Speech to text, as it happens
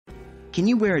Can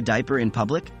you wear a diaper in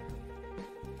public?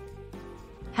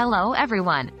 Hello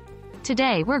everyone.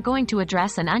 Today we're going to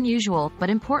address an unusual but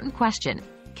important question.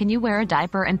 Can you wear a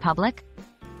diaper in public?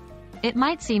 It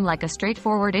might seem like a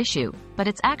straightforward issue, but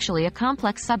it's actually a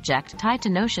complex subject tied to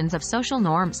notions of social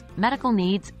norms, medical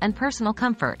needs, and personal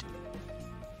comfort.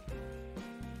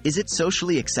 Is it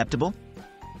socially acceptable?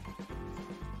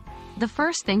 The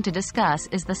first thing to discuss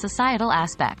is the societal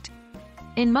aspect.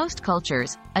 In most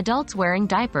cultures, adults wearing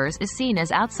diapers is seen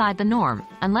as outside the norm,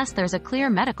 unless there's a clear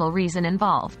medical reason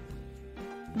involved.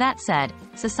 That said,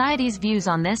 society's views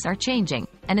on this are changing,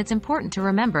 and it's important to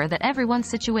remember that everyone's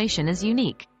situation is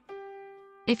unique.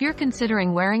 If you're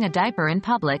considering wearing a diaper in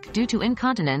public due to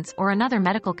incontinence or another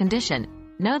medical condition,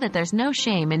 know that there's no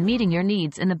shame in meeting your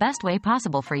needs in the best way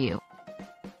possible for you.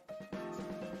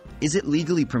 Is it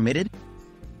legally permitted?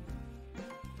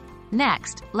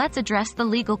 Next, let's address the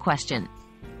legal question.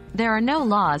 There are no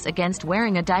laws against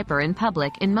wearing a diaper in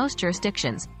public in most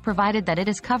jurisdictions, provided that it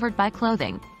is covered by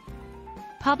clothing.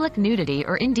 Public nudity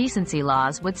or indecency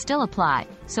laws would still apply,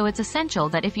 so it's essential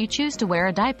that if you choose to wear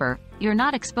a diaper, you're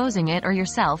not exposing it or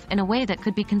yourself in a way that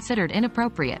could be considered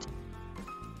inappropriate.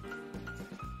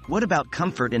 What about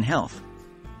comfort and health?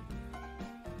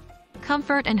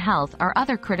 Comfort and health are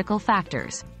other critical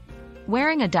factors.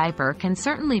 Wearing a diaper can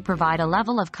certainly provide a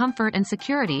level of comfort and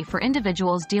security for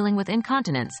individuals dealing with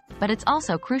incontinence, but it's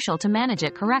also crucial to manage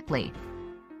it correctly.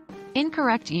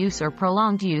 Incorrect use or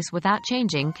prolonged use without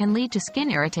changing can lead to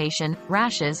skin irritation,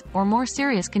 rashes, or more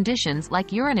serious conditions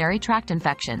like urinary tract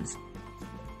infections.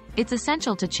 It's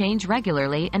essential to change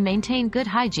regularly and maintain good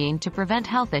hygiene to prevent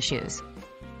health issues.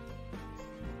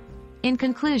 In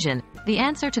conclusion, the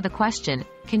answer to the question,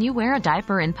 can you wear a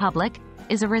diaper in public,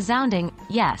 is a resounding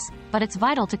yes, but it's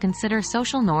vital to consider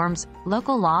social norms,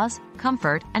 local laws,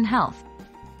 comfort, and health.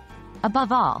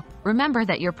 Above all, remember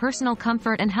that your personal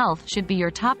comfort and health should be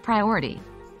your top priority.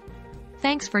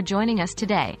 Thanks for joining us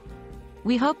today.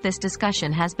 We hope this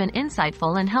discussion has been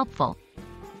insightful and helpful.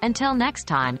 Until next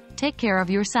time, take care of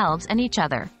yourselves and each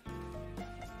other.